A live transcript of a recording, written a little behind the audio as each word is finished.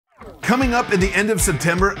Coming up at the end of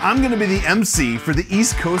September, I'm gonna be the MC for the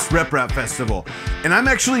East Coast Rep Rap Festival. And I'm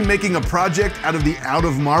actually making a project out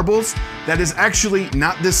of marbles that is actually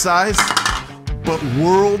not this size, but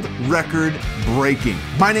world record breaking.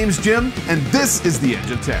 My name's Jim, and this is The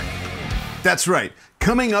Edge of Tech. That's right.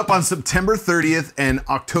 Coming up on September 30th and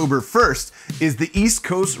October 1st is the East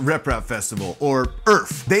Coast Rep Rap Festival, or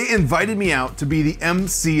ERF. They invited me out to be the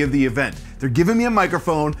MC of the event. They're giving me a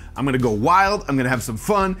microphone, I'm gonna go wild, I'm gonna have some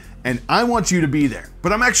fun, and I want you to be there.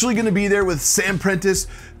 But I'm actually gonna be there with Sam Prentice,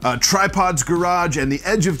 Tripods Garage, and the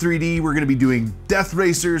Edge of 3D. We're gonna be doing Death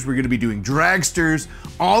Racers, we're gonna be doing Dragsters,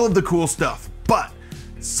 all of the cool stuff. But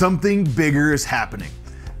something bigger is happening.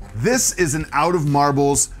 This is an out of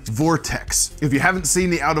marbles vortex. If you haven't seen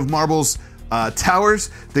the out of marbles towers,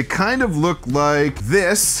 they kind of look like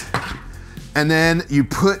this, and then you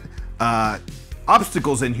put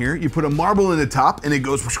obstacles in here, you put a marble in the top, and it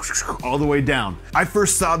goes all the way down. I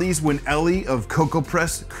first saw these when Ellie of Cocoa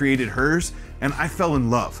Press created hers, and I fell in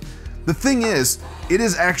love. The thing is, it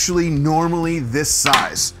is actually normally this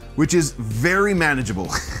size, which is very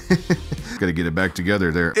manageable. Gotta get it back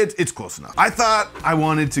together there. It's close enough. I thought I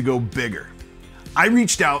wanted to go bigger. I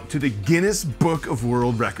reached out to the Guinness Book of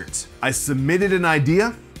World Records. I submitted an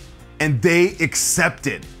idea and they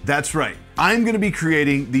accepted. That's right. I'm gonna be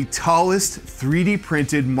creating the tallest 3D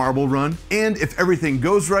printed marble run, and if everything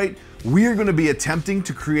goes right, we are gonna be attempting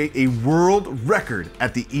to create a world record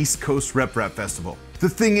at the East Coast Rep Rap Festival. The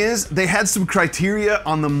thing is, they had some criteria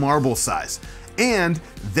on the marble size, and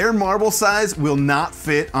their marble size will not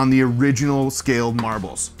fit on the original scaled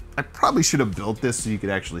marbles. I probably should have built this so you could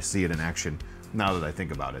actually see it in action, now that I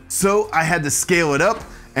think about it. So I had to scale it up,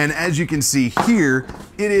 and as you can see here,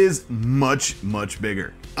 it is much, much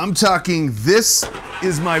bigger. I'm talking, this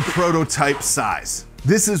is my prototype size.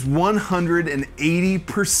 This is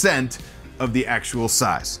 180% of the actual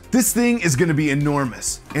size. This thing is gonna be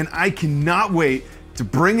enormous, and I cannot wait to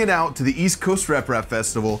bring it out to the East Coast Rep Rap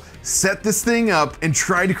Festival, set this thing up, and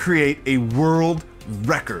try to create a world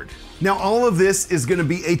record. Now, all of this is gonna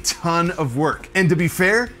be a ton of work. And to be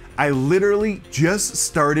fair, I literally just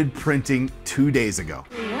started printing 2 days ago.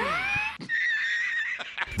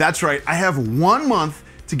 That's right, I have 1 month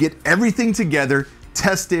to get everything together,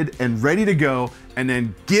 tested, and ready to go, and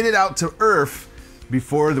then get it out to ERF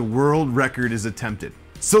before the world record is attempted.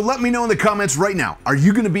 So let me know in the comments right now, are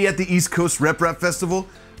you gonna be at the East Coast Rep Rap Festival?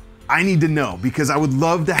 I need to know, because I would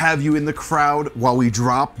love to have you in the crowd while we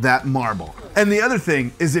drop that marble. And the other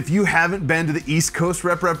thing is, if you haven't been to the East Coast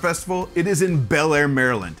Rep Rap Festival, it is in Bel Air,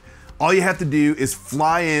 Maryland. All you have to do is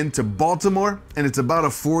fly in to Baltimore, and it's about a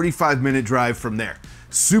 45-minute drive from there.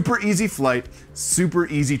 Super easy flight, super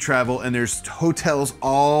easy travel, and there's hotels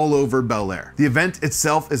all over Bel Air. The event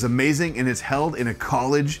itself is amazing, and it's held in a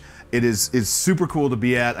college. It is super cool to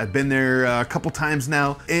be at. I've been there a couple times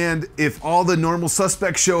now, and if all the normal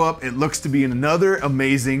suspects show up, it looks to be another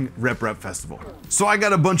amazing Rep Rap Festival. So I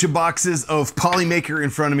got a bunch of boxes of Polymaker in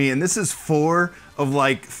front of me, and this is 4 of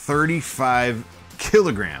like 35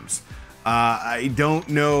 kilograms. I don't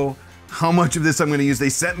know how much of this I'm gonna use. They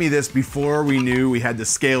sent me this before we knew we had to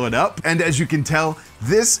scale it up. And as you can tell,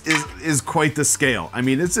 this is quite the scale. I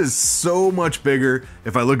mean, this is so much bigger.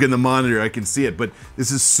 If I look in the monitor, I can see it, but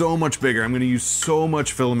this is so much bigger. I'm gonna use so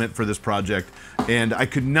much filament for this project, and I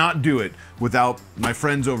could not do it without my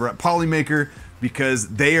friends over at Polymaker, because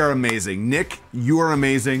they are amazing. Nick, you are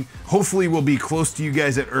amazing. Hopefully we'll be close to you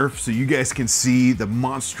guys at ERF so you guys can see the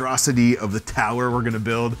monstrosity of the tower we're gonna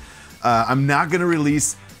build. I'm not gonna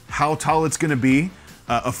release how tall it's gonna be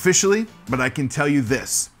officially, but I can tell you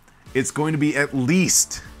this. It's going to be at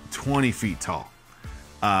least 20 feet tall.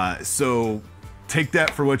 So take that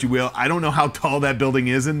for what you will. I don't know how tall that building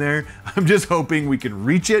is in there. I'm just hoping we can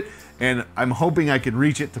reach it, and I'm hoping I can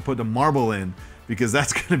reach it to put the marble in, because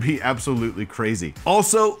that's gonna be absolutely crazy.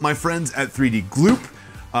 Also, my friends at 3D Gloop,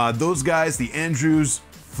 those guys, the Andrews,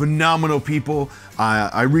 phenomenal people.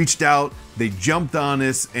 I reached out, they jumped on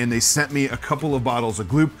this, and they sent me a couple of bottles of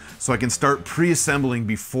Gloop so I can start pre-assembling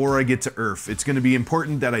before I get to ERF. It's gonna be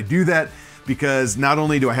important that I do that, because not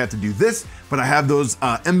only do I have to do this, but I have those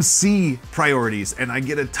MC priorities, and I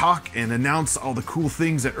get to talk and announce all the cool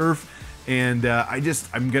things at ERF, and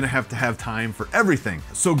I'm gonna have to have time for everything.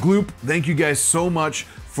 So Gloop, thank you guys so much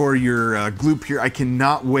for your Gloop here. I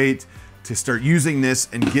cannot wait to start using this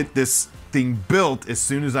and get this thing built as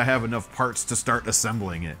soon as I have enough parts to start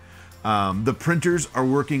assembling it. The printers are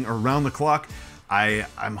working around the clock.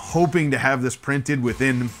 I'm hoping to have this printed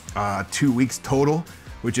within 2 weeks total,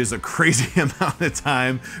 which is a crazy amount of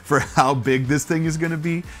time for how big this thing is gonna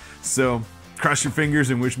be. So cross your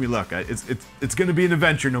fingers and wish me luck. It's gonna be an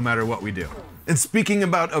adventure no matter what we do. And speaking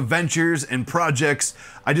about adventures and projects,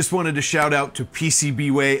 I just wanted to shout out to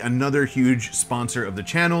PCBWay, another huge sponsor of the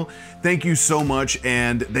channel. Thank you so much,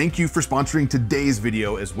 and thank you for sponsoring today's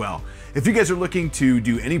video as well. If you guys are looking to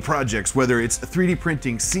do any projects, whether it's 3D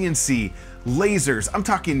printing, CNC, lasers, I'm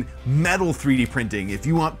talking metal 3D printing, if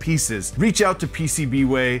you want pieces, reach out to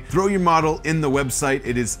PCBWay, throw your model in the website.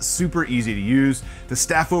 It is super easy to use. The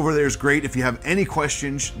staff over there is great. If you have any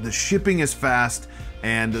questions, the shipping is fast,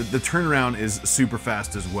 and the turnaround is super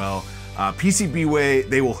fast as well. PCBWay,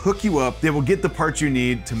 they will hook you up, they will get the parts you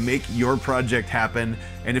need to make your project happen.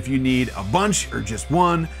 And if you need a bunch or just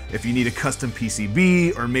one, if you need a custom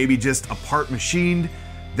PCB or maybe just a part machined,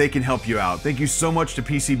 they can help you out. Thank you so much to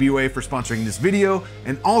PCBWay for sponsoring this video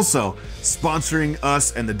and also sponsoring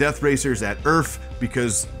us and the Death Racers at ERF,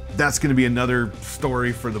 because that's gonna be another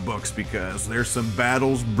story for the books because there's some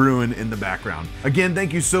battles brewing in the background. Again,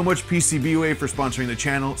 thank you so much PCBWay for sponsoring the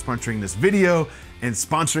channel, sponsoring this video, and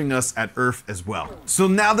sponsoring us at ERF as well. So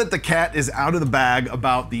now that the cat is out of the bag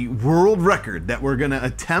about the world record that we're gonna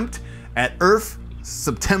attempt at ERF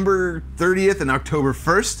September 30th and October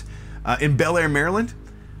 1st in Bel Air, Maryland,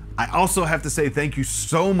 I also have to say thank you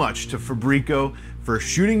so much to Fabrico for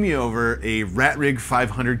shooting me over a Rat Rig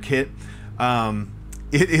 500 kit.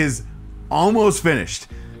 It is almost finished.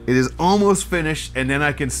 It is almost finished, and then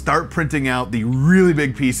I can start printing out the really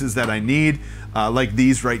big pieces that I need, like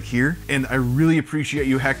these right here. And I really appreciate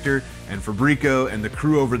you, Hector, and Fabrico, and the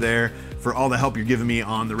crew over there for all the help you're giving me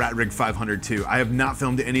on the Rat Rig 500 too. I have not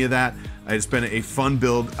filmed any of that. It's been a fun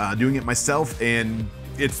build doing it myself, and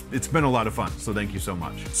it's been a lot of fun, so thank you so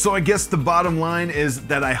much. So I guess the bottom line is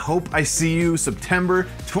that I hope I see you September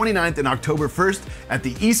 29th and October 1st at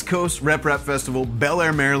the East Coast Rep Festival, Bel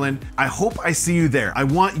Air, Maryland. I hope I see you there. I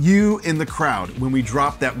want you in the crowd when we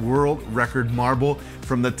drop that world record marble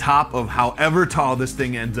from the top of however tall this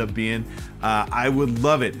thing ends up being. I would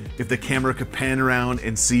love it if the camera could pan around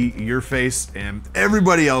and see your face and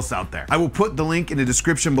everybody else out there. I will put the link in the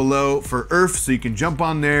description below for ERF so you can jump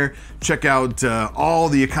on there, check out all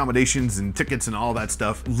the accommodations and tickets and all that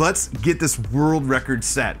stuff. Let's get this world record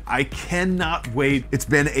set. I cannot wait. It's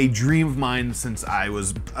been a dream of mine since I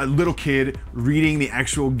was a little kid reading the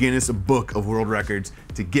actual Guinness book of world records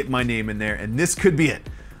to get my name in there, and this could be it.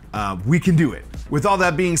 We can do it. With all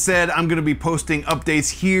that being said, I'm gonna be posting updates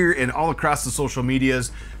here and all across the social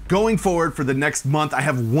medias. Going forward for the next month, I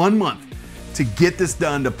have 1 month to get this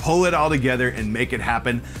done, to pull it all together and make it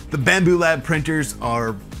happen. The Bambu Lab printers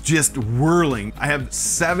are just whirling. I have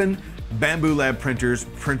 7 Bambu Lab printers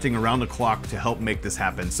printing around the clock to help make this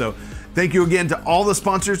happen. So thank you again to all the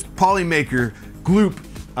sponsors, Polymaker, Gloop,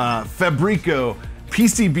 Fabrico,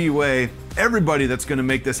 PCBWay, everybody that's gonna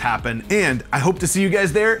make this happen. And I hope to see you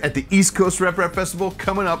guys there at the East Coast Rep Festival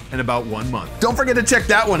coming up in about 1 month. Don't forget to check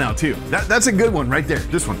that one out too. That's a good one right there.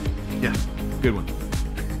 This one. Yeah, good one.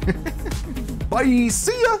 Bye,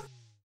 see ya.